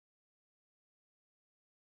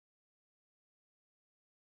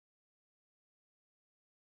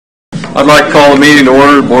I'd like to call the meeting to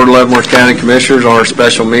order. Board of Leavenworth County Commissioners on our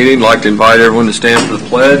special meeting. I'd like to invite everyone to stand for the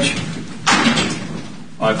pledge.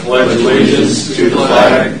 I pledge allegiance to the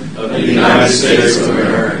flag of the United States of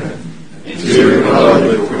America and to the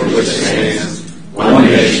republic for which it stands, one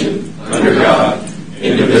nation, under God,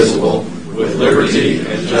 indivisible, with liberty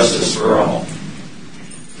and justice for all.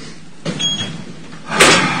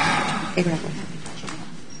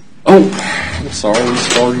 Oh, I'm sorry, we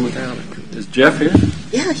started without it. Is Jeff here?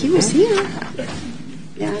 Yeah, he was here.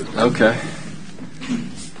 Yeah. Okay.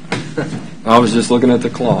 I was just looking at the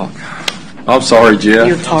clock. I'm sorry, Jeff.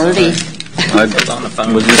 You're tardy. I was on the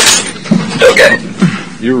phone. Okay.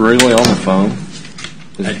 You're really on the phone?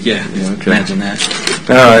 Yeah, okay. Imagine that.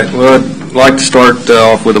 All right. Well, I'd like to start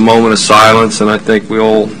off with a moment of silence, and I think we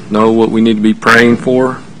all know what we need to be praying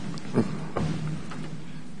for.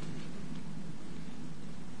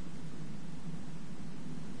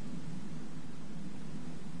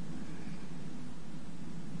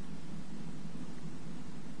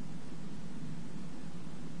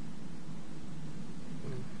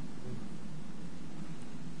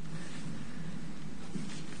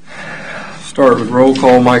 Start with roll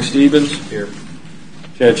call. Mike Stevens. Here.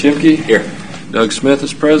 Chad Chimke. Here. Doug Smith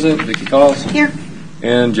is present. Vicki Coss. Here.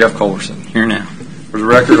 And Jeff Culverson. Here now. For the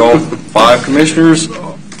record, all 5 commissioners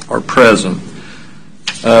are present.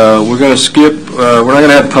 We're going to skip. We're not going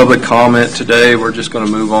to have public comment today. We're just going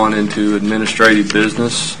to move on into administrative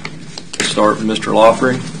business. We'll start with Mr.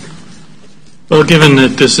 Loffrey. Well, given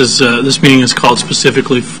that this meeting is called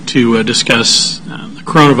specifically to discuss the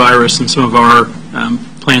coronavirus and some of our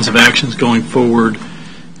plans of actions going forward,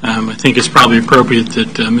 I think it's probably appropriate that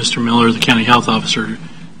Mr. Miller, the County Health Officer,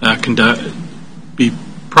 be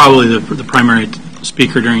probably the primary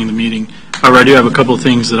speaker during the meeting. However, I do have a couple of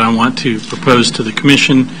things that I want to propose to the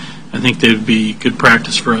Commission. I think they would be good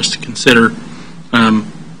practice for us to consider.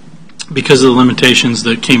 Because of the limitations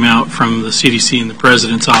that came out from the CDC and the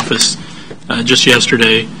President's Office just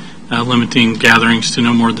yesterday, limiting gatherings to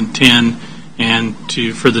no more than 10, and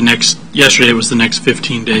yesterday it was the next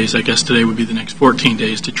 15 days. I guess today would be the next 14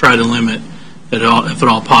 days to try to limit, if at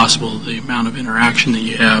all possible, the amount of interaction that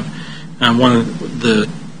you have.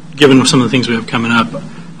 Given some of the things we have coming up,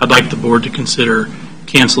 I'd like the board to consider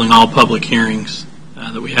canceling all public hearings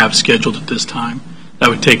that we have scheduled at this time. That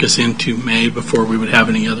would take us into May before we would have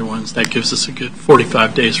any other ones. That gives us a good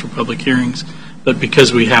 45 days for public hearings. But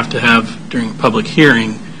because we have to have, during a public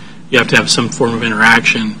hearing, you have to have some form of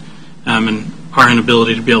interaction, and our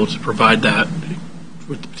inability to be able to provide that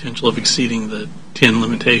with the potential of exceeding the 10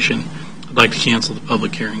 limitation, I'd like to cancel the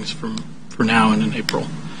public hearings for now and in April.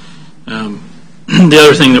 The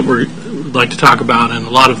other thing that we'd like to talk about, and a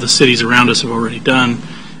lot of the cities around us have already done,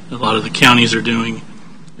 a lot of the counties are doing,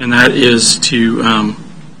 and that is to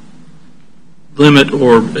limit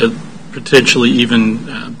or potentially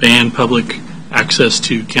even ban public access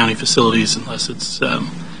to county facilities unless it's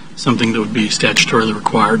something that would be statutorily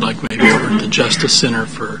required, like maybe over at the Justice Center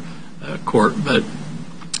for court. But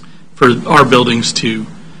for our buildings to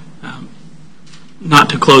not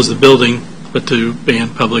to close the building, but to ban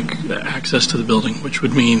public access to the building, which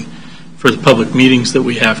would mean for the public meetings that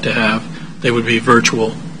we have to have, they would be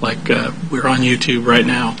virtual, like we're on YouTube right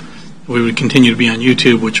now. We would continue to be on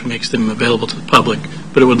YouTube, which makes them available to the public,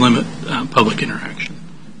 but it would limit public interaction.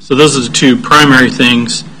 So those are the 2 primary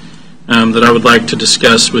things that I would like to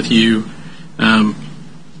discuss with you.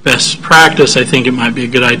 Best practice, I think it might be a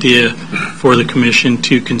good idea for the Commission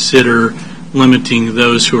to consider limiting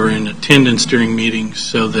those who are in attendance during meetings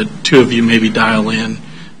so that 2 of you maybe dial in.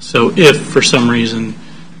 So if for some reason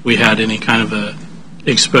we had any kind of a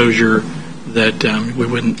exposure, that we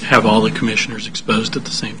wouldn't have all the commissioners exposed at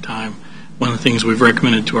the same time. One of the things we've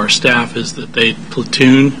recommended to our staff is that they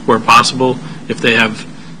platoon where possible if they have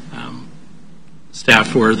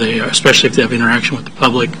staff where they are, especially if they have interaction with the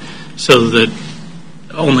public, so that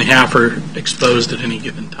only half are exposed at any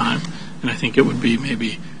given time. And I think it would be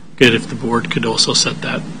maybe good if the board could also set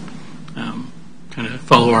that, kind of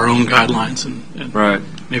follow our own guidelines and right.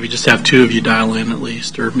 Maybe just have 2 of you dial in at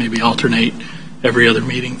least, or maybe alternate every other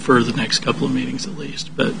meeting for the next couple of meetings at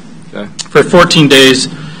least. But okay. For 14 days,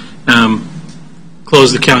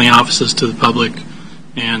 close the county offices to the public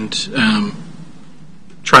and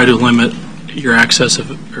try to limit your access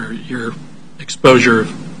or your exposure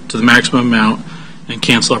to the maximum amount and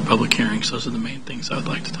cancel our public hearings. Those are the main things I would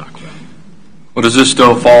like to talk about. Well, does this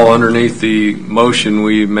still fall underneath the motion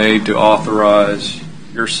we made to authorize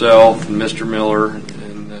yourself and Mr. Miller and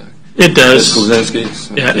it does. Ms.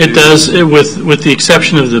 Kozinski? Yeah, it does. With the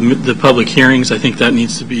exception of the public hearings, I think that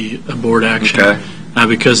needs to be a board action. Okay.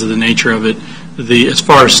 Because of the nature of it. As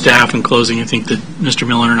far as staff and closing, I think that Mr.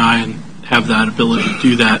 Miller and I have that ability to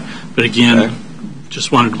do that. But again, Okay.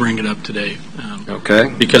 just wanted to bring it up today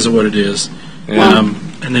Okay. because of what it is. Yeah.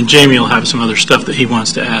 And then Jamie will have some other stuff that he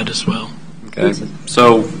wants to add as well. Okay.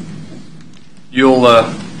 So you'll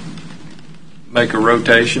make a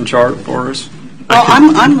rotation chart for us? Well,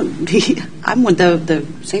 I'm with the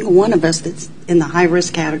single one of us that's in the high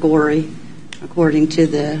risk category, according to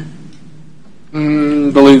the.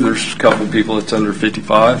 Believe there's a couple people that's under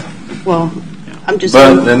 55. Well, I'm just.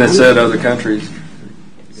 But then it said other countries.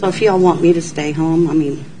 So if y'all want me to stay home, I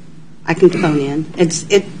mean, I can phone in. That's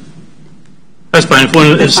fine.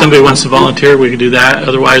 If somebody wants to volunteer, we can do that.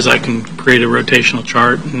 Otherwise, I can create a rotational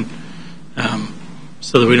chart, and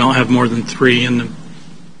so that we don't have more than 3 in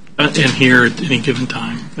here at any given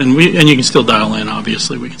time. And you can still dial in.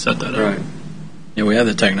 Obviously, we can set that up. Right. Yeah, we have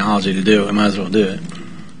the technology to do it. Might as well do it.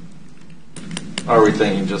 Are we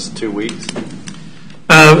thinking just 2 weeks?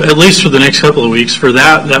 At least for the next couple of weeks. For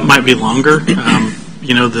that might be longer.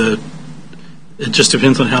 It just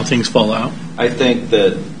depends on how things fall out. I think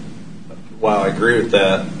that while I agree with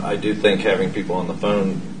that, I do think having people on the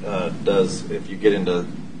phone does, if you get into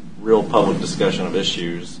real public discussion of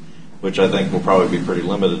issues, which I think will probably be pretty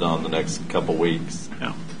limited on the next couple weeks.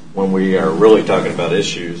 Yeah. When we are really talking about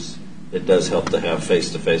issues, it does help to have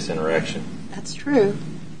face-to-face interaction. That's true,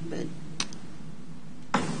 but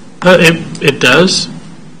It does,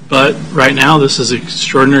 but right now this is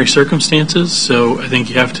extraordinary circumstances, so I think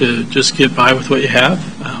you have to just get by with what you have.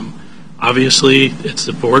 Obviously, it's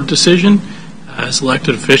a board decision. As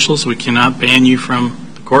elected officials, we cannot ban you from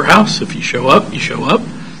the courthouse. If you show up, you show up.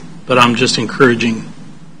 But I'm just encouraging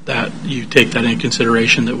that you take that into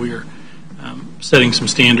consideration, that we are setting some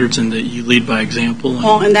standards and that you lead by example.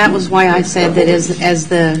 and that was why I said that as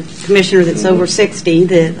the commissioner that's over 60,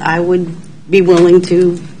 that I would be willing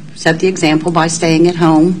to set the example by staying at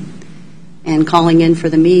home and calling in for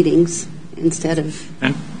the meetings instead of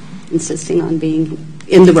insisting on being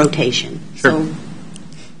in the rotation. Sure. So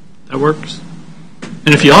That works.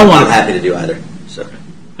 And if you all want I'm happy to do either. So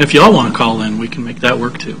if you all want to call in, we can make that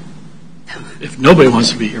work too. If nobody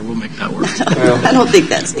wants to be here, we'll make that work. I don't think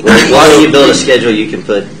that's the as long as case. you build a schedule, you can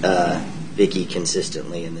put Vicky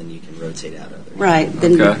consistently, and then you can rotate out others. Right,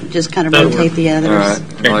 then Okay. just kind of That'll rotate work. the All others. right.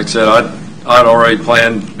 And like I said, I'd already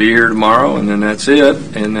planned to be here tomorrow, and then that's it.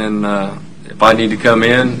 And then if I need to come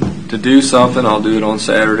in to do something, I'll do it on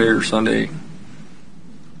Saturday or Sunday.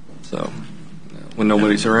 So when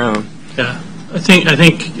nobody's around. Yeah, I think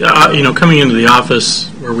coming into the office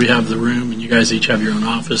where we have the room and you guys each have your own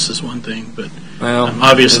office is one thing, but Well,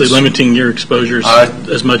 obviously it's- limiting your exposures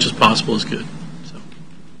as much as possible is good.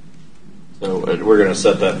 So we're going to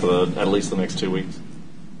set that for at least the next 2 weeks.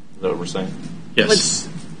 Is that what we're saying? Yes,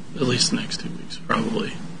 at least the next 2 weeks,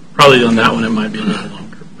 probably. Probably on that one it might be a little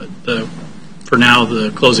longer, but for now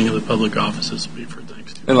the closing of the public offices will be for the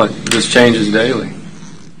next 2 weeks. And like this changes daily.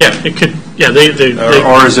 Yeah, it could. Yeah,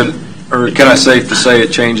 Or is it? Or can I safe to say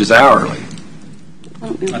it changes hourly?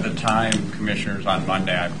 At the time, Commissioners, on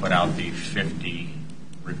Monday, I put out the 50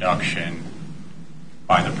 reduction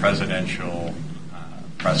by the presidential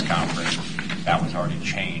press conference. That was already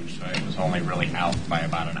changed, so it was only really out by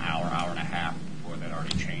about an hour, hour and a half before that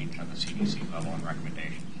already changed on the CDC level and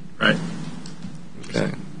recommendations. Right.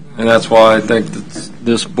 Okay. And that's why I think that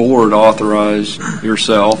this board authorized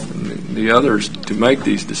yourself and the others to make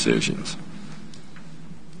these decisions.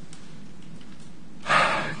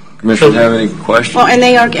 Commissioners have any questions? Well,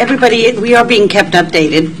 and we are being kept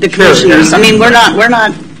updated, the commissioners. yeah. I mean, we're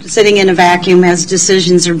not sitting in a vacuum as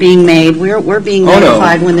decisions are being made. We're being Oh, no.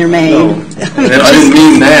 notified when they're made. No. I didn't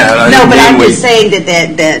mean that. No, but I'm just saying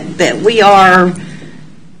saying that we are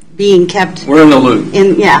being kept we're in the loop.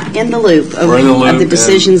 in the loop We're in the loop, of the and-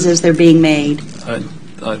 decisions as they're being made.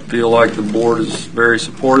 I feel like the board is very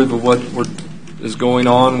supportive of what is going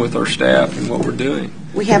on with our staff and what we're doing.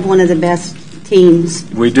 We have one of the best teams,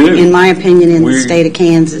 We do. in my opinion, in the We- state of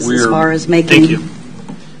Kansas as far as Thank making you.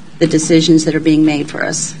 the decisions that are being made for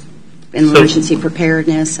us in So- emergency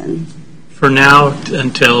preparedness. And For now,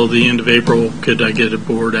 until the end of April, could I get a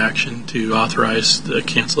board action to authorize the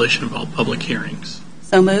cancellation of all public hearings?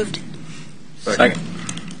 so moved. Second.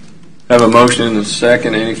 Have a motion and a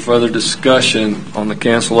second. Any further discussion on the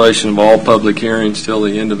cancellation of all public hearings till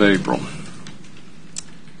the end of April?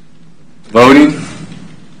 Voting?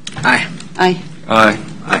 Aye. Aye. Aye.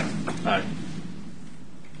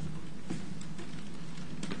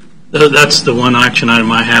 That's the one action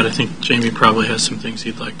item I had. I think Jamie probably has some things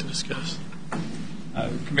he'd like to discuss.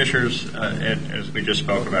 Commissioners, as we just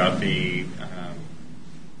spoke about, the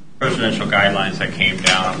presidential guidelines that came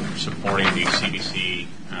down supporting the CDC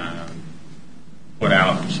put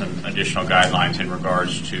out some additional guidelines in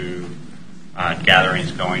regards to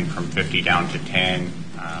gatherings going from 50 down to 10,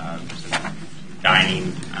 some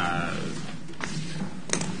dining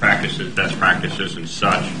practices, best practices, and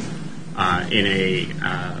such in a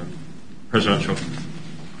presidential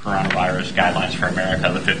coronavirus guidelines for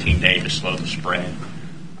America, the 15-day to slow the spread.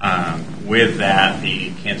 With that,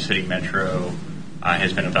 the Kansas City Metro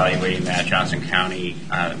has been evaluating that. Johnson County,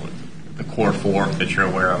 the Core 4 that you're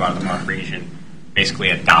aware of out of the Mark region, basically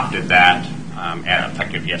adopted that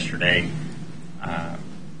effective yesterday.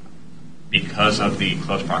 Because of the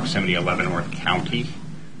close proximity of Leavenworth County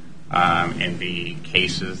and the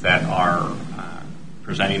cases that are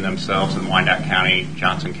presenting themselves in Wyandotte County,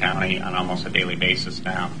 Johnson County on almost a daily basis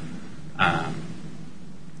now,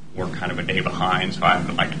 we're kind of a day behind, so I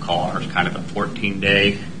would like to call ours kind of a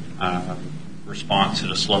 14-day response to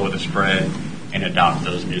the slow of the spread and adopt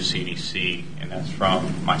those new CDC. And that's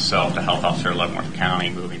from myself, the health officer of Leavenworth County,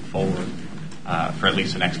 moving forward for at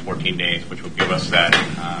least the next 14 days, which will give us that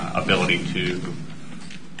ability to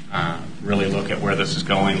really look at where this is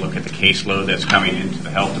going, look at the caseload that's coming into the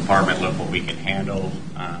health department, look what we can handle,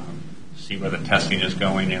 see where the testing is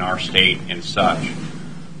going in our state and such.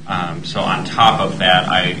 So on top of that,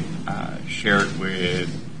 I shared with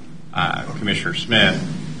Commissioner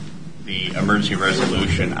Smith the emergency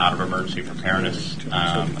resolution out of emergency preparedness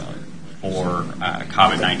for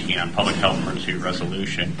COVID-19 on public health emergency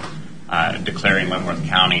resolution declaring Leavenworth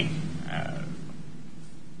County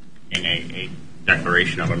in a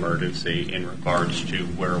declaration of emergency in regards to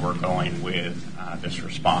where we're going with this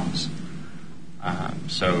response.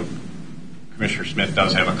 So Commissioner Smith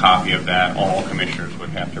does have a copy of that. All commissioners would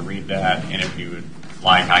have to read that, and if you would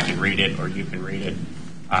like, I can read it or you can read it.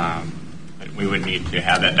 But we would need to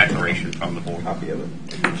have that declaration from the board. Copy of it.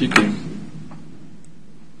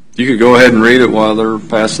 You could go ahead and read it while they're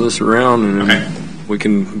passing this around, and Okay. we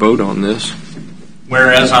can vote on this.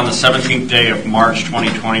 Whereas on the 17th day of March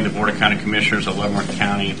 2020, the Board of County Commissioners of Leavenworth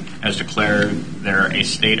County has declared there a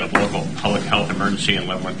state of local public health emergency in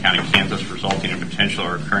Leavenworth County, Kansas, resulting in potential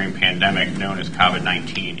or occurring pandemic known as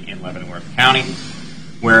COVID-19 in Leavenworth County.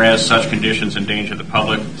 Whereas such conditions endanger the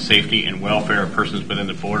public safety and welfare of persons within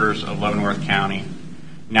the borders of Leavenworth County.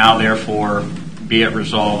 Now, therefore, be it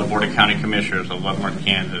resolved, the Board of County Commissioners of Leavenworth,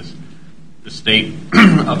 Kansas, the state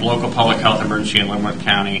of local public health emergency in Leavenworth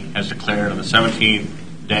County has declared on the 17th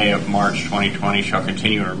day of March 2020 shall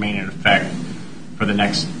continue and remain in effect for the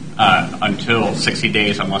next until 60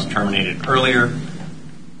 days unless terminated earlier.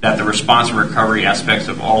 That the response and recovery aspects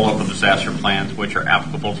of all local disaster plans which are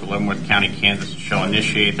applicable to Leavenworth County, Kansas shall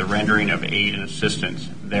initiate the rendering of aid and assistance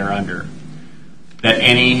thereunder. That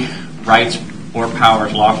any rights or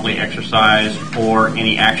powers lawfully exercised or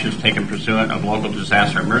any actions taken pursuant of local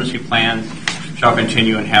disaster emergency plans shall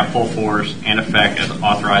continue and have full force and effect as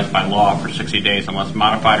authorized by law for 60 days unless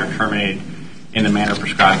modified or terminated in the manner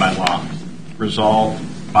prescribed by law.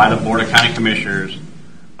 Resolved by the Board of County Commissioners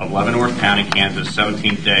of Leavenworth County, Kansas,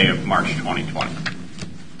 17th day of March 2020.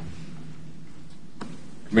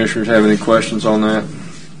 Commissioners have any questions on that?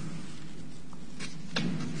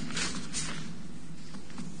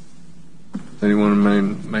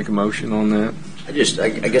 Anyone make a motion on that? I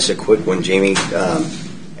guess a quick one, Jamie.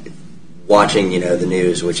 Watching, the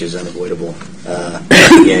news, which is unavoidable.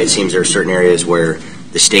 It seems there are certain areas where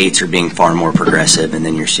the states are being far more progressive, and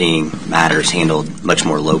then you're seeing matters handled much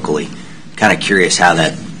more locally. Kind of curious how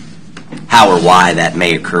or why that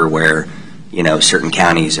may occur, where certain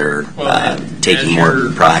counties are taking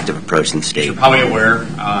more proactive approach than the state. You're probably aware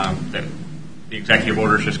that the executive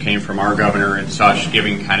orders just came from our governor and such,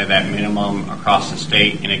 giving kind of that minimum across the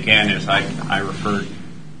state. And again, as I referred,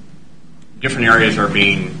 different areas are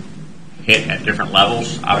being hit at different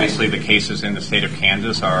levels. Obviously, the cases in the state of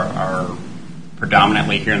Kansas are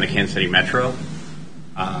predominantly here in the Kansas City Metro.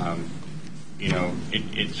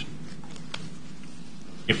 It's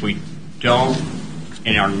if we don't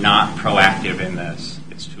and are not proactive in this,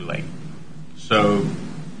 it's too late. So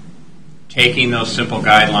taking those simple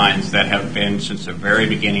guidelines that have been since the very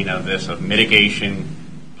beginning of this, of mitigation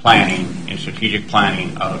planning and strategic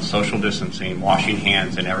planning of social distancing, washing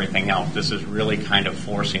hands and everything else, this is really kind of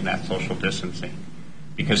forcing that social distancing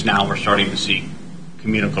because now we're starting to see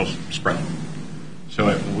communicable spread. So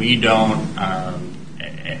if we don't,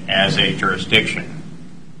 as a jurisdiction,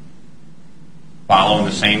 following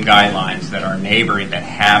the same guidelines that our neighboring that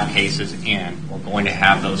have cases in, we're going to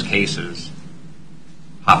have those cases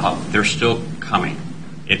pop up. They're still coming.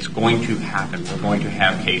 It's going to happen. We're going to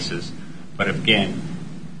have cases. But again,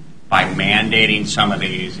 by mandating some of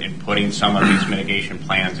these and putting some of these mitigation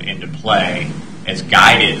plans into play as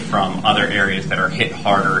guided from other areas that are hit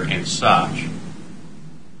harder and such,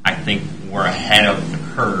 I think we're ahead of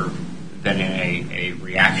the curve than in a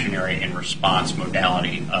reactionary and response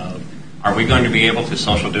modality of, are we going to be able to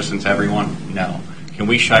social distance everyone? No. Can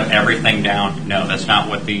we shut everything down? No, that's not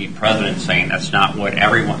what the president's saying. That's not what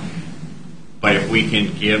everyone. But if we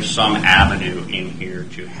can give some avenue in here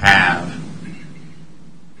to have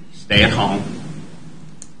stay at home,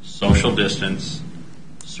 social distance,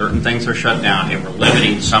 certain things are shut down, and we're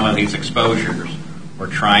limiting some of these exposures, we're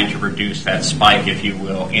trying to reduce that spike, if you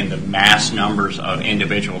will, in the mass numbers of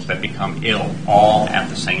individuals that become ill all at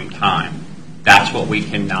the same time. That's what we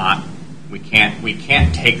cannot, we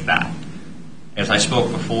can't take that. As I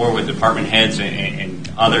spoke before with department heads and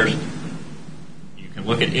others, you can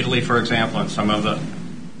look at Italy, for example, and some of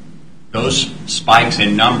those spikes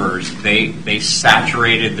in numbers, they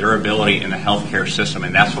saturated their ability in the healthcare system,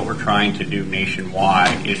 and that's what we're trying to do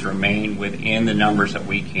nationwide, is remain within the numbers that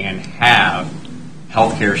we can have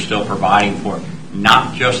healthcare still providing for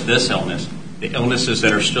not just this illness, the illnesses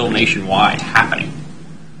that are still nationwide happening.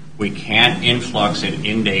 We can't influx and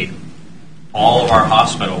inundate all of our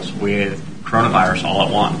hospitals with coronavirus all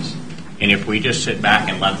at once. And if we just sit back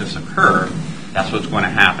and let this occur, that's what's going to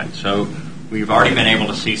happen. So we've already been able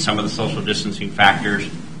to see some of the social distancing factors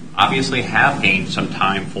obviously have gained some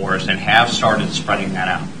time for us and have started spreading that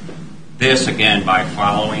out. This, again, by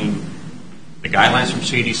following the guidelines from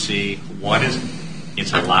CDC,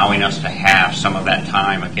 it's allowing us to have some of that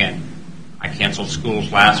time. Again, I canceled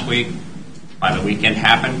schools last week. By the weekend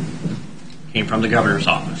happened, came from the governor's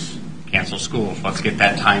office. Cancel schools. Let's get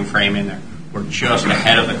that time frame in there. We're just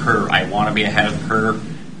ahead of the curve. I want to be ahead of the curve.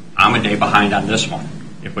 I'm a day behind on this one,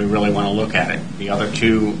 if we really want to look at it. The other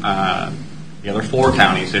four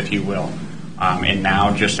counties, if you will. And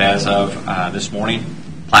now, just as of this morning,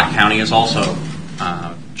 Platte County has also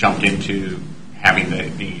jumped into having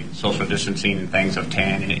the social distancing and things of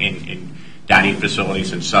 10 in dining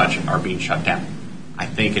facilities and such are being shut down. I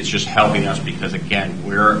think it's just helping us because, again,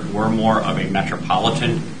 we're more of a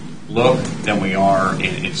metropolitan look than we are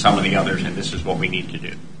in some of the others, and this is what we need to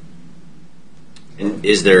do. And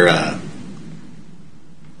is there,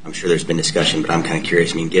 I'm sure there's been discussion, but I'm kind of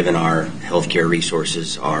curious, I mean, given our healthcare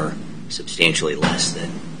resources are substantially less than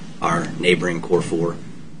our neighboring Core 4,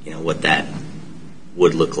 what that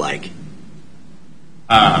would look like?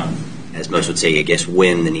 As most would say, I guess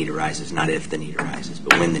when the need arises, not if the need arises,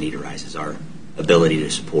 but when the need arises, our ability to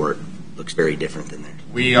support looks very different than theirs.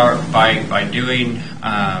 We are, by doing,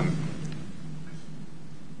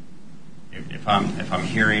 if I'm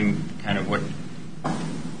hearing kind of what,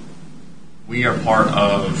 we are part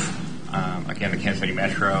of, again, the Kansas City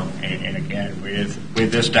Metro, and again,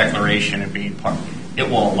 with this declaration and being part, it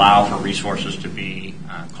will allow for resources to be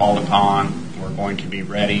called upon. We're going to be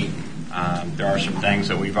ready. There are some things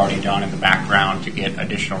that we've already done in the background to get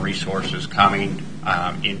additional resources coming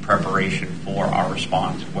in preparation for our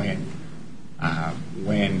response when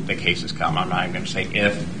the cases come. I'm not even going to say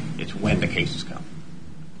if, it's when the cases come.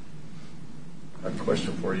 I have a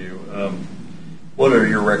question for you. What are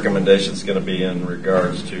your recommendations going to be in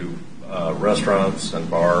regards to restaurants and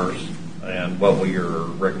bars, and what will your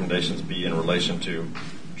recommendations be in relation to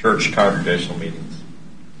church congregational meetings?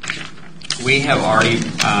 We have already,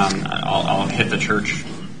 I'll hit the church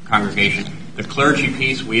congregation. The clergy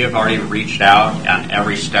piece, we have already reached out on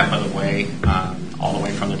every step of the way, all the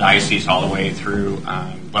way from the diocese, all the way through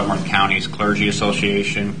Leavenworth County's Clergy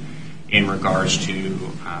Association in regards to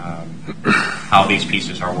how these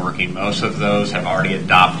pieces are working. Most of those have already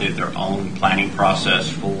adopted their own planning process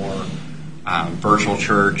for virtual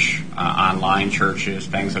church, online churches,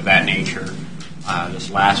 things of that nature. This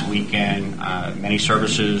last weekend, many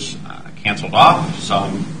services canceled off,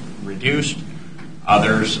 some reduced.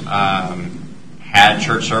 Others had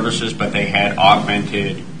church services, but they had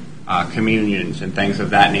augmented communions and things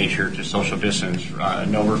of that nature to social distance,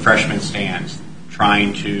 no refreshment stands,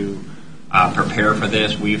 trying to prepare for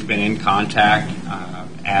this. We've been in contact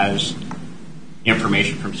as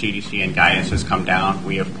information from CDC and guidance has come down.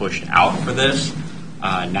 We have pushed out for this.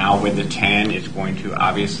 Now with the 10, it's going to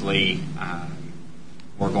obviously,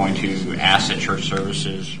 we're going to ask that church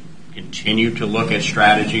services continue to look at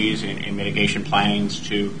strategies and mitigation plans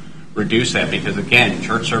to reduce that, because again,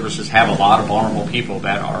 church services have a lot of vulnerable people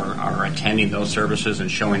that are attending those services and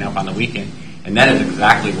showing up on the weekend, and that is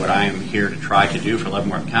exactly what I am here to try to do for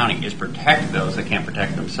Leavenworth County, is protect those that can't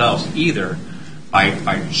protect themselves, either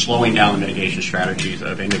by slowing down the mitigation strategies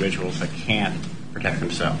of individuals that can't protect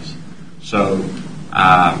themselves. So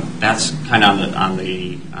that's kind of on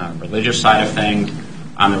the religious side of things.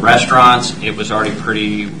 On the restaurants, it was already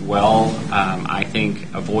pretty well, I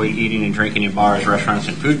think, avoid eating and drinking in bars, restaurants,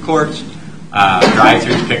 and food courts,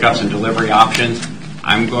 drive-throughs, pickups, and delivery options.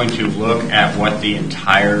 I'm going to look at what the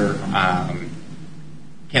entire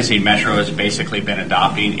Kansas City Metro has basically been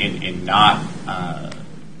adopting and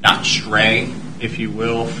not stray, if you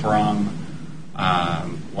will, from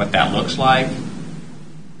what that looks like.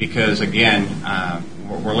 Because again,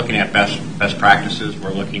 we're looking at best practices.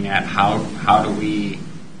 We're looking at how do we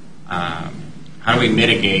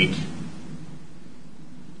mitigate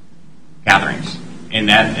gatherings. And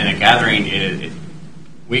a gathering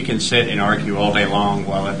we can sit and argue all day long.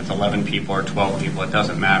 Well, if it's 11 people or 12 people, it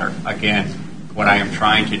doesn't matter. Again, what I am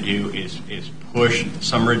trying to do is push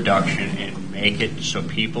some reduction and make it so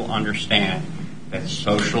people understand that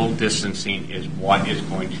social distancing is what is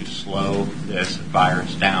going to slow this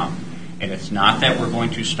virus down. And it's not that we're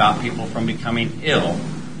going to stop people from becoming ill.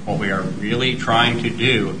 What we are really trying to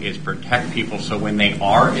do is protect people so when they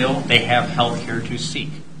are ill, they have health care to seek.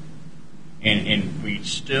 And we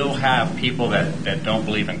still have people that don't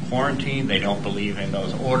believe in quarantine. They don't believe in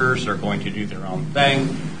those orders. They're going to do their own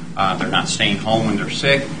thing. They're not staying home when they're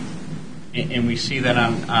sick. And we see that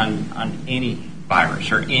on any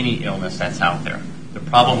virus or any illness that's out there. The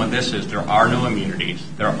problem with this is there are no immunities.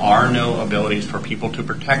 There are no abilities for people to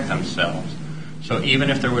protect themselves. So even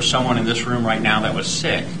if there was someone in this room right now that was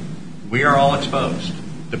sick, we are all exposed.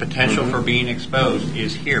 The potential for being exposed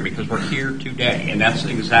is here because we're here today. And that's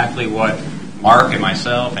exactly what Mark and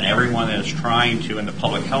myself and everyone that is trying to, in the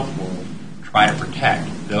public health world, try to protect.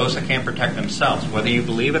 Those that can't protect themselves, whether you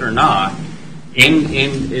believe it or not,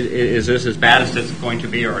 is this as bad as it's going to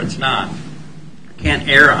be or it's not? Can't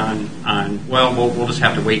err on we'll just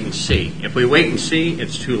have to wait and see. If we wait and see,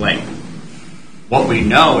 it's too late. What we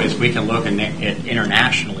know is we can look at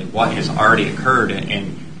internationally what has already occurred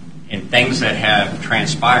and things that have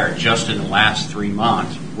transpired just in the last 3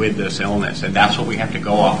 months with this illness. And that's what we have to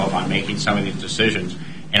go off of on making some of these decisions.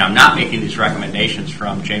 And I'm not making these recommendations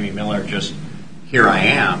from Jamie Miller, just here I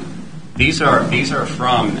am. These are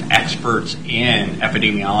from experts in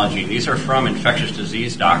epidemiology. These are from infectious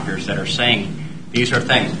disease doctors that are saying these are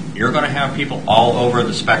things. You're going to have people all over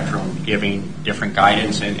the spectrum giving different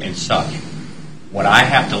guidance and such. What I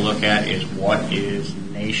have to look at is what is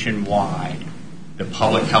nationwide the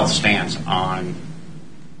public health stance on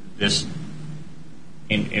this.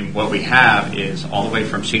 And what we have is all the way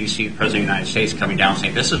from CDC, the President of the United States, coming down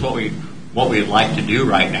saying this is what we'd like to do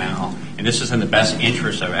right now, and this is in the best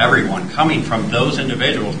interest of everyone, coming from those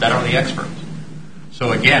individuals that are the experts.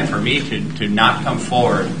 So again, for me to not come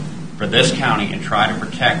forward for this county and try to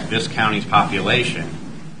protect this county's population,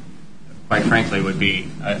 quite frankly, would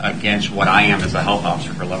be against what I am as a health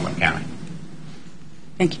officer for Leavenworth County.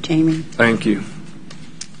 Thank you, Jamie. Thank you.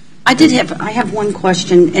 I have one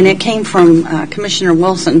question, and it came from Commissioner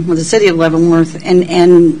Wilson with the City of Leavenworth,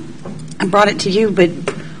 and I brought it to you, but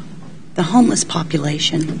the homeless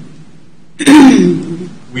population.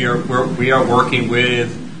 We are working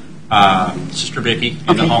with Sister Vicki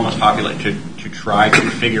and the homeless population to try to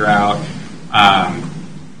figure out.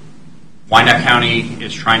 Wyandotte County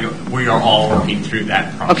is trying to. We are all working through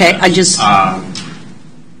that process. Okay, I just.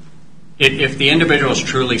 If the individual is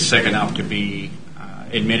truly sick enough to be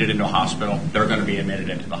admitted into a hospital, they're going to be admitted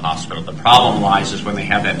into the hospital. The problem lies is when they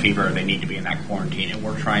have that fever, they need to be in that quarantine, and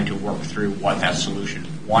we're trying to work through what that solution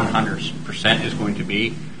 100% is going to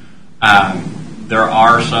be. There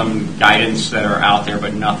are some guidance that are out there,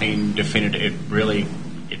 but nothing definitive.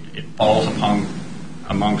 It falls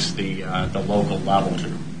amongst the local level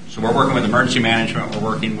too. So we're working with emergency management. We're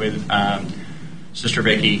working with Sister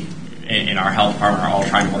Vicki and our health department are all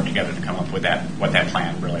trying to work together to come up with what that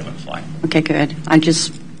plan really looks like. Okay, good. I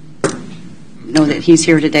just know that he's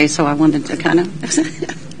here today, so I wanted to kind of.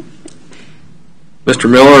 Mr.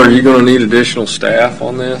 Miller, are you going to need additional staff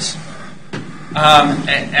on this?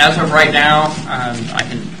 As of right now,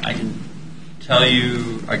 I can tell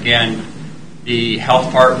you again, the health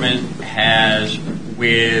department has,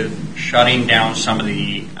 with shutting down some of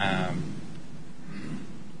the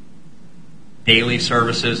daily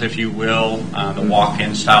services, if you will, the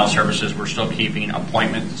walk-in style services, we're still keeping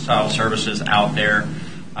appointment style services out there.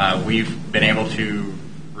 We've been able to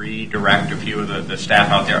redirect a few of the staff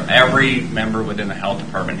out there. Every member within the health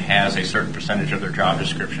department has a certain percentage of their job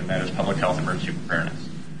description that is public health emergency preparedness.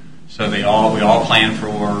 So we all plan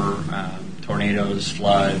for tornadoes,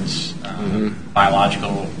 floods,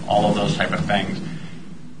 biological, all of those type of things.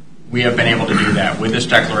 We have been able to do that. With this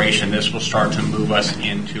declaration, this will start to move us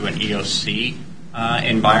into an EOC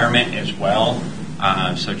environment as well.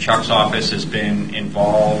 So Chuck's office has been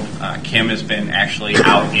involved. Kim has been actually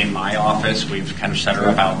out in my office. We've kind of set her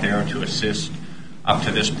up out there to assist up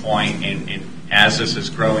to this point. And as this is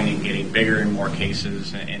growing and getting bigger and more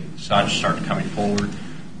cases and such start coming forward,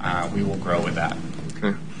 we will grow with that.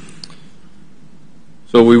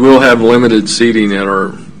 So we will have limited seating at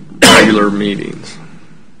our regular meetings.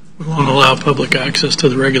 We won't allow public access to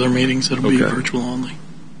the regular meetings. It'll be Okay. virtual only.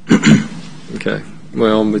 Okay.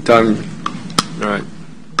 Well, by the time, all right.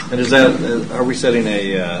 And is that, are we setting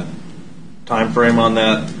a time frame on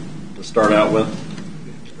that to start out with?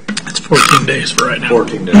 It's 14 days for right now.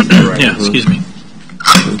 14 days, right? Yeah, excuse me.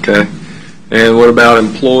 Okay. And what about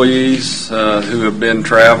employees who have been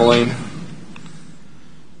traveling?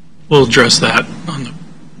 We'll address that on the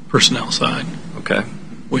personnel side. Okay.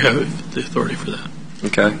 We have the authority for that.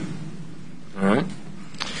 Okay. All right.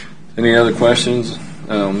 Any other questions?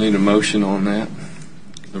 I'll need a motion on that,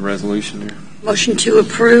 the resolution here. Motion to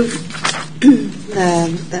approve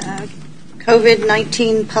the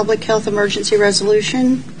COVID-19 public health emergency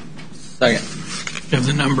resolution. Second. You have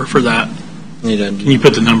the number for that. Need a, Can you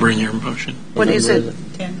put the number in your motion? What is number it?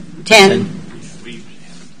 10. 10.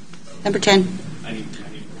 Number 10. I need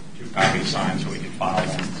 2 copies signed so we can file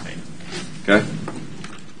them. Okay.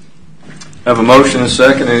 Have a motion and a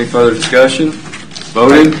second. Any further discussion?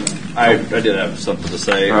 Voting? I did have something to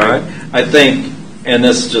say. All right. I think, and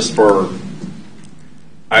this is just for,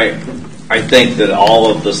 I think that all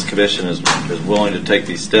of this commission is willing to take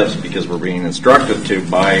these steps because we're being instructed to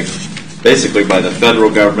basically by the federal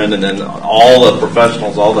government and then all the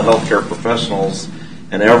professionals, all the healthcare professionals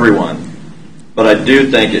and everyone. But I do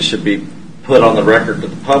think it should be put on the record to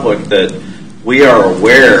the public that we are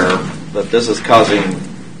aware that this is causing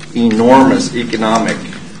enormous economic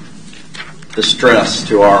distress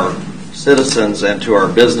to our citizens and to our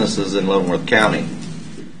businesses in Leavenworth County.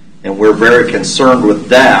 And we're very concerned with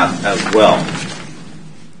that as well.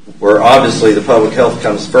 Where obviously the public health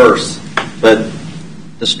comes first, but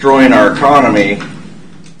destroying our economy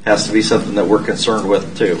has to be something that we're concerned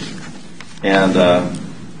with too. And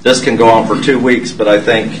this can go on for 2 weeks, but I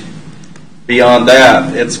think beyond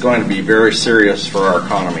that, it's going to be very serious for our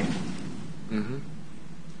economy.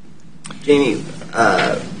 Jamie,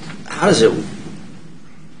 how does it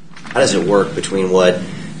work between what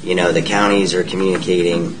the counties are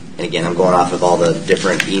communicating? And again, I'm going off of all the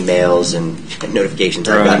different emails and notifications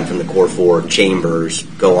I've gotten from the Core 4 chambers,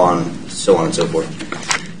 so on and so forth.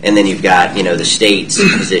 And then you've got the state's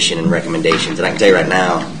position and recommendations. And I can tell you right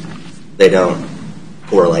now, they don't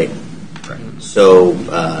correlate. So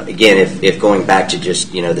again, if going back to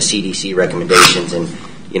just the CDC recommendations and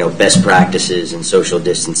best practices and social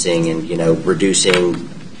distancing and reducing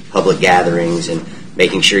public gatherings and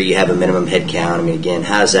making sure you have a minimum head count. I mean, again,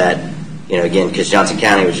 how's that? Again, because Johnson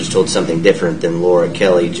County was just told something different than Laura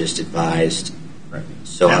Kelly just advised. Right.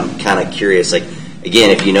 So yeah. I'm kind of curious. Like,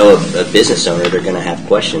 again, if you know a business owner, they're going to have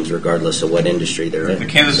questions regardless of what industry they're in. The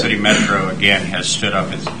Kansas City Metro, again, has stood up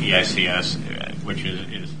its EICS, which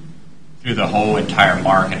is through the whole entire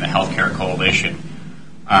MARC and the Healthcare Coalition.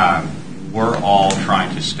 We're all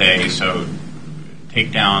trying to stay, so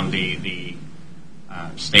take down the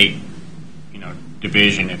state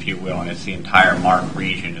division, if you will, and it's the entire MARC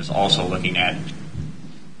region is also looking at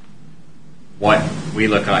what we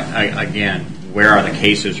look like, again, where are the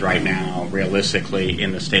cases right now realistically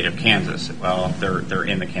in the state of Kansas? Well, they're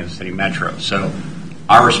in the Kansas City Metro. So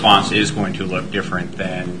our response is going to look different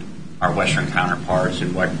than our western counterparts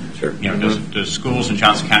and what, sure. Does schools in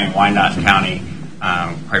Johnson County and Wyandotte County,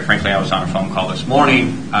 quite frankly, I was on a phone call this morning.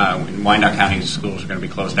 In Wyandotte County, schools are going to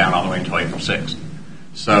be closed down all the way until April 6th.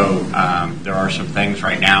 So there are some things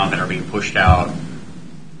right now that are being pushed out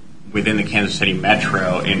within the Kansas City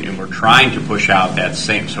Metro, and we're trying to push out that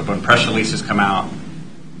same. So when press releases come out,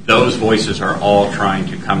 those voices are all trying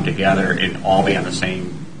to come together and all be on the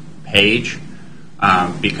same page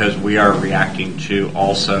because we are reacting to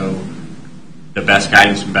also the best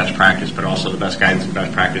guidance and best practice, but also the best guidance and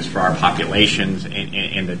best practice for our populations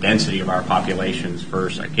and the density of our populations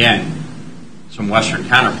first. Again, some Western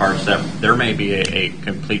counterparts that there may be a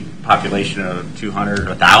complete population of 200,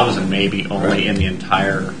 1,000 maybe only in the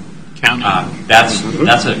entire county.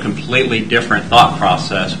 That's a completely different thought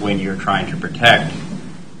process when you're trying to protect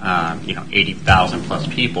 80,000 plus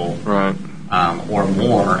people, right, or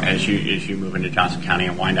more as you move into Johnson County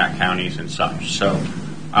and Wyandotte counties and such. So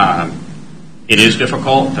it is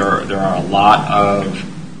difficult. There are a lot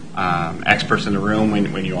of experts in the room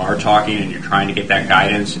when you are talking and you're trying to get that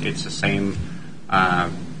guidance. It's the same.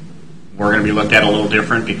 We're going to be looked at a little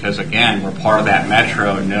different because, again, we're part of that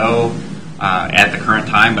metro. No, at the current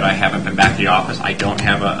time, but I haven't been back to the office. I don't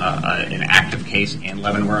have an active case in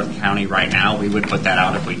Leavenworth County right now. We would put that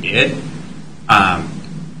out if we did.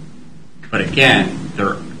 But again,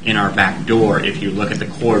 they're in our back door. If you look at the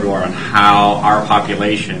corridor on how our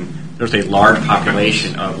population, there's a large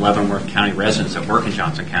population of Leavenworth County residents that work in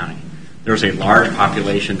Johnson County. There's a large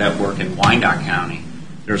population that work in Wyandotte County.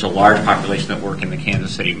 There's a large population that work in the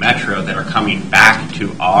Kansas City metro that are coming back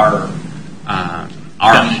to our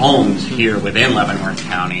homes here within Leavenworth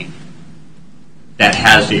County that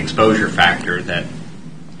has the exposure factor that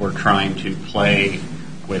we're trying to play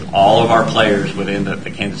with all of our players within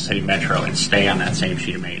the Kansas City metro and stay on that same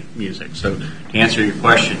sheet of music. So to answer your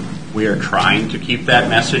question, we are trying to keep that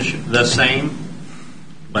message the same,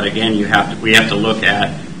 but again, we have to look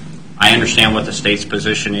at, I understand what the state's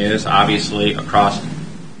position is, obviously, across,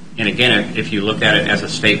 and again, if you look at it as a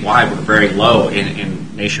statewide, we're very low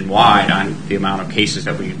in nationwide on the amount of cases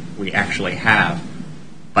that we actually have.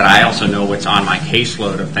 But I also know what's on my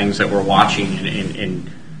caseload of things that we're watching in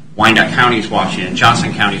Wyandotte County's watching and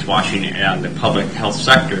Johnson County's watching and the public health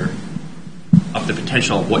sector of the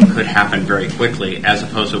potential of what could happen very quickly as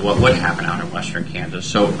opposed to what would happen out in western Kansas.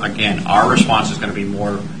 So again, our response is going to be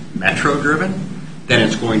more metro-driven than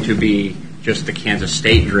it's going to be just the Kansas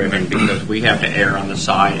State-driven, because we have to err on the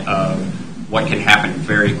side of what can happen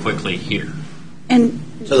very quickly here. And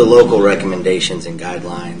so the local recommendations and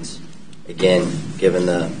guidelines, again, given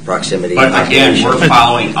the proximity. But again, we're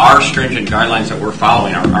following our stringent guidelines that we're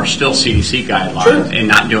following are still CDC guidelines, sure, and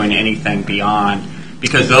not doing anything beyond,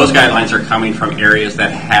 because those guidelines are coming from areas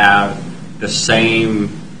that have the same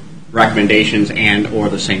recommendations and or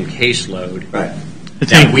the same caseload, right,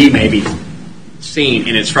 that we may be seeing,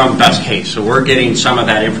 and it's from best case. So we're getting some of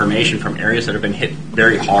that information from areas that have been hit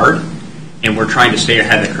very hard, and we're trying to stay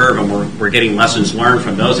ahead of the curve, and we're getting lessons learned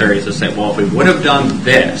from those areas that say, well, if we would have done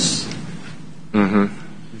this,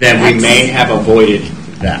 then we may have avoided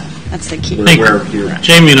that. That's the key. Where you're at.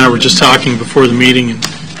 Jamie and I were just talking before the meeting, and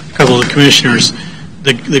a couple of the commissioners,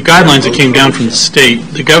 the guidelines that came down from the state,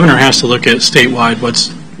 the governor has to look at statewide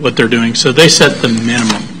what they're doing. So they set the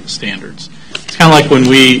minimum standards. It's kind of like when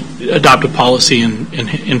we adopt a policy and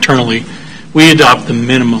internally, we adopt the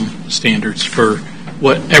minimum standards for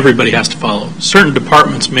what everybody has to follow. Certain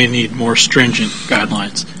departments may need more stringent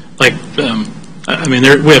guidelines. Like,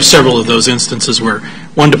 we have several of those instances where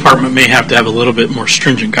one department may have to have a little bit more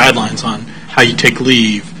stringent guidelines on how you take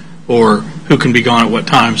leave or who can be gone at what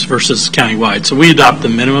times versus countywide. So we adopt the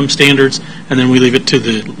minimum standards, and then we leave it to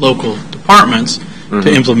the local departments to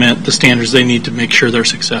implement the standards they need to make sure they're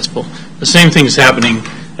successful. The same thing is happening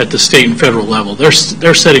at the state and federal level. They're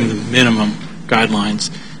setting the minimum guidelines,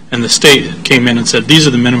 and the state came in and said, these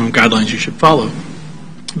are the minimum guidelines you should follow,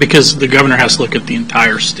 because the governor has to look at the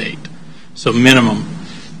entire state. So minimum.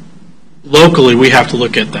 Locally, we have to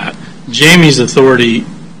look at that. Jamie's authority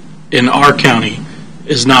in our county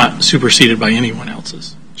is not superseded by anyone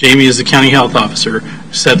else's. Jamie is the county health officer,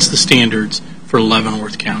 sets the standards for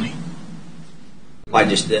Leavenworth County. I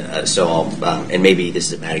just, and maybe this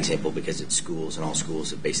is a bad example because it's schools and all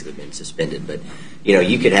schools have basically been suspended, but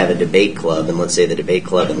you could have a debate club, and let's say the debate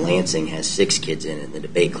club in Lansing has 6 kids in it and the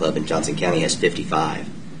debate club in Johnson County has 55.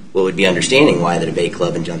 Well, we'd be understanding why the debate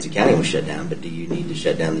club in Johnson County was shut down, but do you need to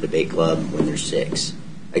shut down the debate club when there's 6?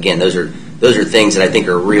 Again, those are things that I think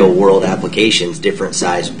are real world applications. Different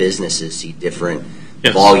sized businesses see different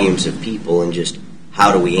volumes of people, and just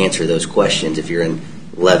how do we answer those questions if you're in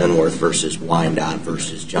Leavenworth versus Wyandotte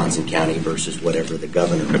versus Johnson County versus whatever the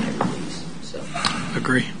governor might release. So,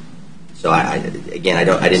 agree. So I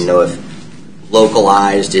didn't know if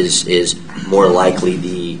localized is more likely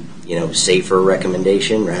the safer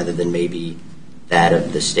recommendation rather than maybe that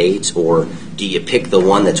of the states, or do you pick the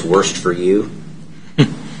one that's worst for you?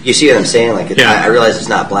 You see what I'm saying? I realize it's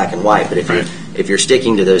not black and white, but if you're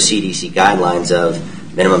sticking to those CDC guidelines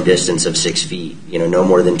of minimum distance of 6 feet, no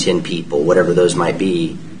more than 10 people, whatever those might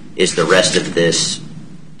be, is the rest of this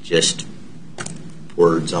just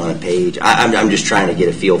words on a page? I'm just trying to get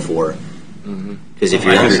a feel for. Because if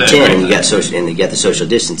you're under 10 and you got the social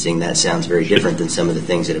distancing, that sounds very different than some of the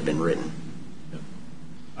things that have been written.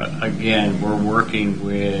 Again, we're working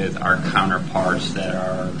with our counterparts that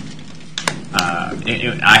are.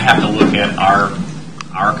 I have to look at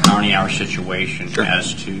our county, our situation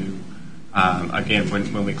as to. Again,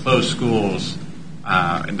 when we closed schools,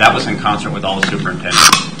 that was in concert with all the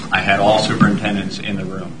superintendents. I had all superintendents in the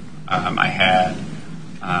room. I had.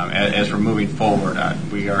 As we're moving forward,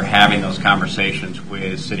 we are having those conversations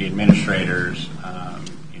with city administrators,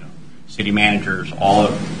 city managers.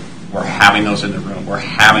 We're having those in the room. We're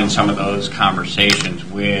having some of those conversations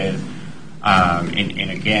with,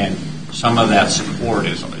 and again, some of that support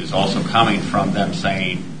is also coming from them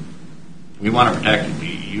saying, "We want to protect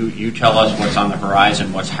you. You tell us what's on the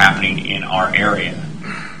horizon, what's happening in our area,"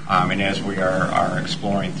 and as we are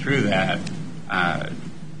exploring through that.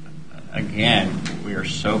 again, we are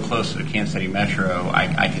so close to the Kansas City Metro.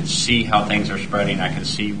 I can see how things are spreading. I can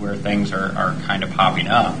see where things are kind of popping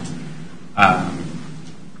up. I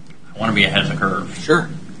want to be ahead of the curve. Sure.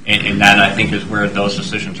 And that, I think, is where those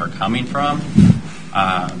decisions are coming from.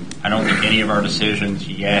 I don't think any of our decisions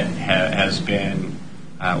yet has been,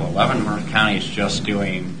 Leavenworth County is just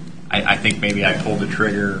doing, I think maybe I pulled the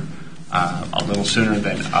trigger a little sooner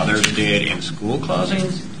than others did in school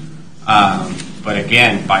closings. But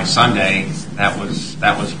again, by Sunday, that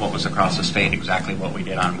was what was across the state, exactly what we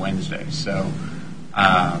did on Wednesday. So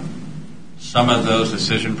some of those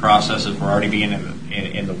decision processes were already being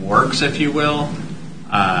in the works, if you will,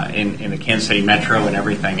 in the Kansas City Metro and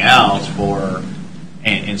everything else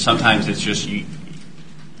and sometimes it's just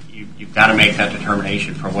you've got to make that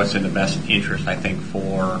determination for what's in the best interest, I think,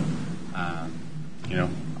 for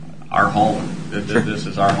our home. This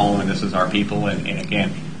is our home and this is our people. And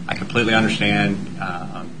again, I completely understand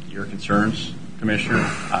your concerns, Commissioner.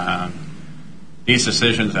 These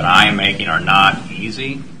decisions that I am making are not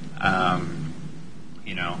easy. I'm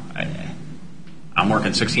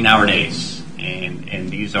working 16-hour days, and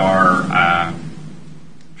these are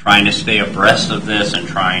trying to stay abreast of this and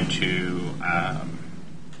trying to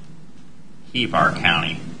keep our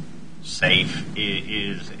county safe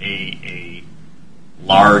is a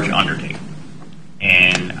large undertaking.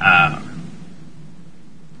 And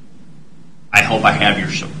I hope I have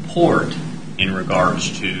your support in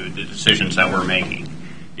regards to the decisions that we're making,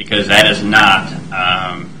 because that is not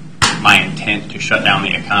my intent to shut down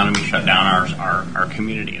the economy, shut down our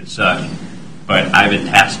community and such. But I've been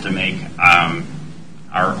tasked to make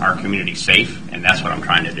our community safe, and that's what I'm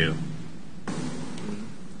trying to do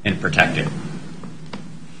and protect it.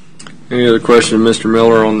 Any other question, Mr.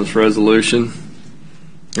 Miller, on this resolution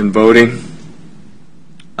and voting?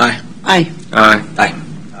 Aye. Aye. Aye. Aye.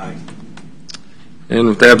 And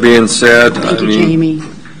with that being said, Thank you, Jamie.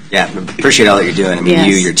 Yeah, appreciate all that you're doing. I mean, Yes.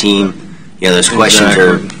 you, your team, those questions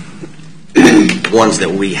are ones that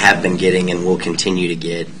we have been getting and will continue to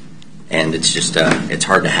get. And it's just, it's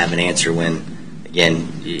hard to have an answer when, again,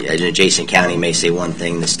 an adjacent county may say one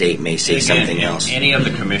thing, the state may say something else. If any of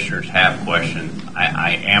the commissioners have questions,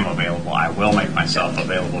 I am available. I will make myself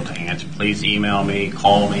available to answer. Please email me,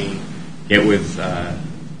 call me, get with...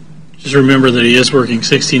 Just remember that he is working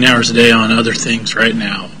 16 hours a day on other things right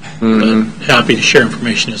now. Mm-hmm. But happy to share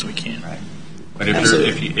information as we can. Right. But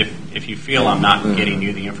if you feel I'm not getting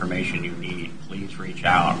you the information you need, please reach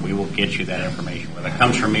out. We will get you that information. Whether it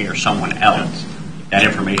comes from me or someone else, that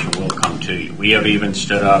information will come to you. We have even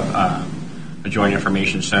stood up a joint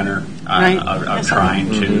information center of trying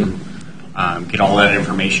to get all that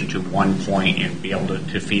information to one point and be able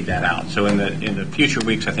to feed that out. So in the future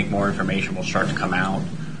weeks, I think more information will start to come out.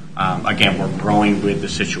 Again, we're growing with the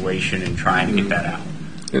situation and trying to get that out.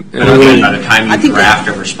 and Again, by the time you draft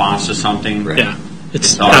a response to something, Yeah,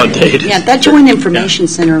 it's already outdated. Yeah, that Joint Information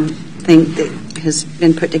Center thing that has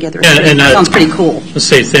been put together sounds pretty cool. Let's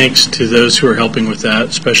say thanks to those who are helping with that,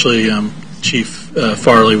 especially Chief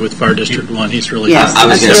Farley with Fire District 1. He's really Yes. I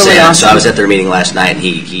was going to That's say really that. awesome. So I was at their meeting last night.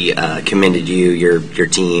 He commended you, your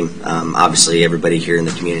team, obviously everybody here in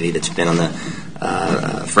the community that's been on the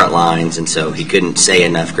front lines, and so he couldn't say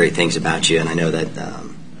enough great things about you, and I know that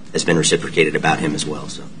has been reciprocated about him as well.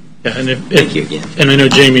 So Yeah, and thank you again. And I know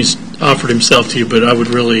Jamie's offered himself to you, but I would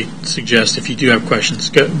really suggest if you do have questions,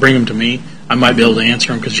 bring them to me. I might be able to answer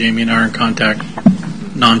them because Jamie and I are in contact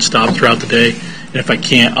nonstop throughout the day. And if I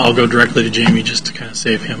can't, I'll go directly to Jamie just to kind of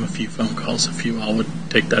save him a few phone calls. If you all would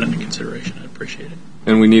take that into consideration, I'd appreciate it.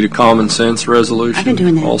 And we need a common sense resolution. I've been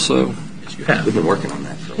doing that. Also, Yes, you have. We've been working on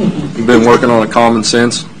that for a while. we've been working on a common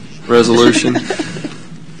sense resolution.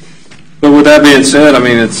 But with that being said, I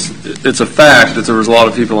mean, it's a fact that there was a lot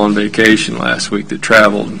of people on vacation last week that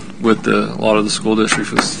traveled with a lot of the school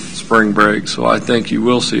districts with spring break. So I think you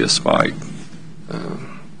will see a spike.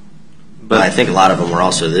 But I think a lot of them were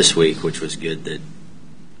also this week, which was good that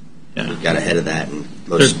Yeah. we got ahead of that, and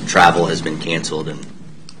most travel has been canceled. And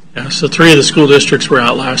Yeah, so 3 of the school districts were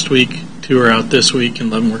out last week, 2 are out this week in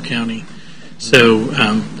Leavenworth County. So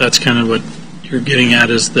that's kind of what you're getting at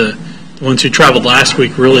is the ones who traveled last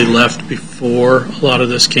week really left before a lot of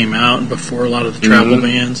this came out and before a lot of the travel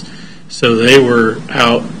bans. So they were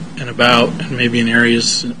out and about and maybe in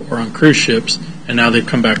areas or on cruise ships, and now they've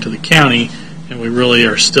come back to the county, and we really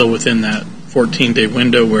are still within that 14-day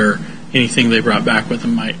window where anything they brought back with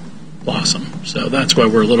them might blossom. So that's why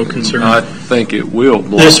we're a little concerned. I think it will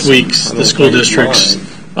blossom. This week's, I don't the school think it's districts,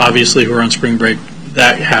 lying. obviously, who are on spring break,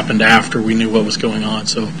 that happened after we knew what was going on.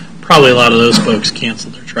 So probably a lot of those folks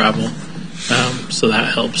canceled their travel. So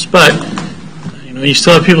that helps. But, you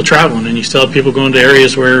still have people traveling, and you still have people going to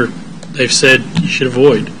areas where they've said you should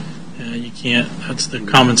avoid. You can't. That's the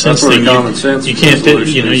common sense where thing. common sense You can't.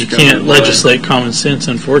 resolution You is coming can't into play. legislate common sense.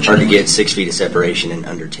 Hard Unfortunately. to get 6 feet of separation and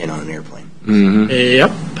under 10 on an airplane. Mm-hmm.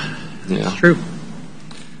 Yep. Yeah. It's true.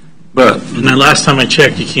 But, And the last time I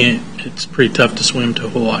checked, you can't. It's pretty tough to swim to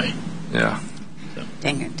Hawaii. yeah.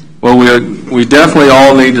 Dang it. Well, we definitely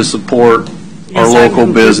all need to support our Yes, I local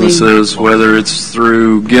completely- businesses, whether it's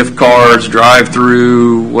through gift cards,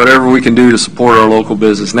 drive-through, whatever we can do to support our local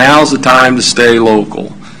business. Now's the time to stay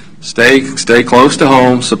local. Stay close to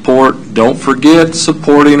home, support. Don't forget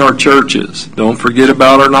supporting our churches. Don't forget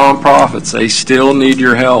about our nonprofits. They still need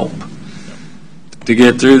your help to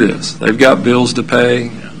get through this. They've got bills to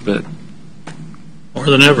pay, but, More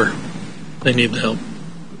than ever, they need the help.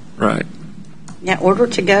 right. Yeah, order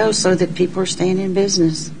to go so that people are staying in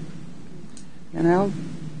business. You know?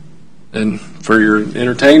 And for your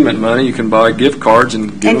entertainment money, you can buy gift cards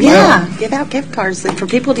and give And them out. yeah, give out gift cards for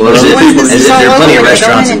people to Well, use. as if, Once this as is if all there are plenty over, of they're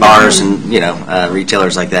restaurants going and bars done. and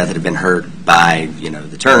retailers like that have been hurt by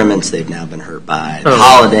the tournaments. They've now been hurt by the Oh.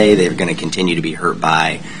 holiday. They're going to continue to be hurt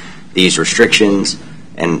by these restrictions.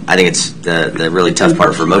 And I think it's the really tough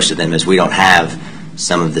part for most of them is we don't have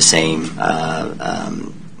some of the same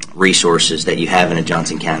resources that you have in a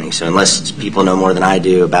Johnson County. So unless people know more than I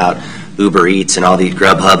do about Uber Eats and all these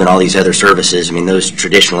Grubhub and all these other services, I mean, those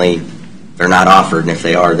traditionally they're not offered, and if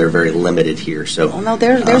they are, they're very limited here. So, Well, no,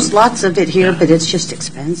 there's lots of it here, but it's just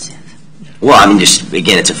expensive. well, I mean, just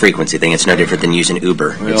again, it's a frequency thing. It's no different than using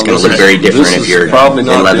Uber. Well, it's going this to look is- very different this if is you're probably in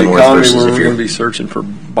not the Leavenworth economy versus where if we're you're going to be searching for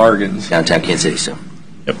bargains. downtown Kansas City. So,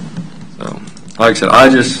 So, like I said, I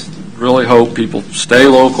just really hope people stay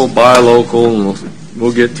local, buy local, and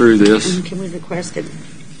we'll get through this. Can we request that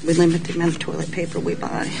we limit the amount of toilet paper we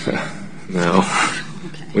buy? No,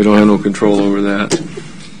 Okay. we don't have no control over that.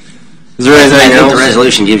 Is there I anything think the else?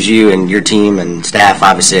 resolution gives you and your team and staff,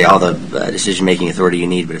 obviously, all the decision-making authority you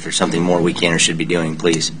need. But if there's something more we can or should be doing,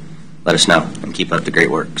 please let us know and keep up the great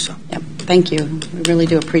work. So, Yep, thank you. We really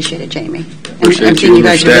do appreciate it, Jamie. Appreciate everything you and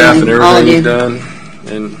your guys are staff and doing, all of everything you've you. done.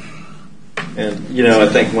 And And, I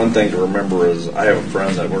think one thing to remember is I have a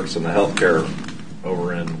friend that works in the healthcare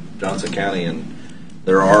over in Johnson County, and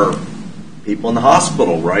there are people in the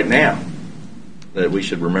hospital right now that we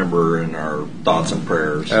should remember in our thoughts and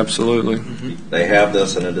prayers. absolutely. They have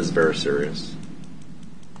this, and it is very serious.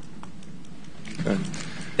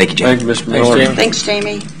 thank you, Jim. Thank you, Mr. Miller. Jamie. Thanks,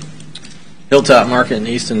 Jamie. Hilltop Market in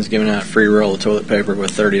Easton's giving out a free roll of toilet paper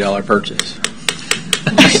with $30 purchase.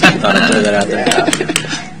 Thought I'd throw that out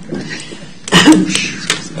there.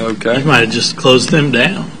 Okay. You might have just closed them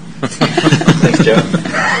down. Thanks, Joe.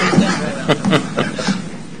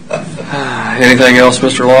 Anything else,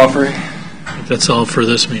 Mr. Lawfrey? I think that's all for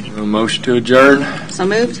this meeting. A motion to adjourn? So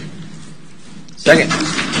moved? Second.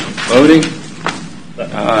 Voting?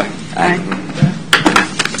 Aye. Aye.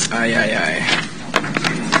 Aye, aye, aye.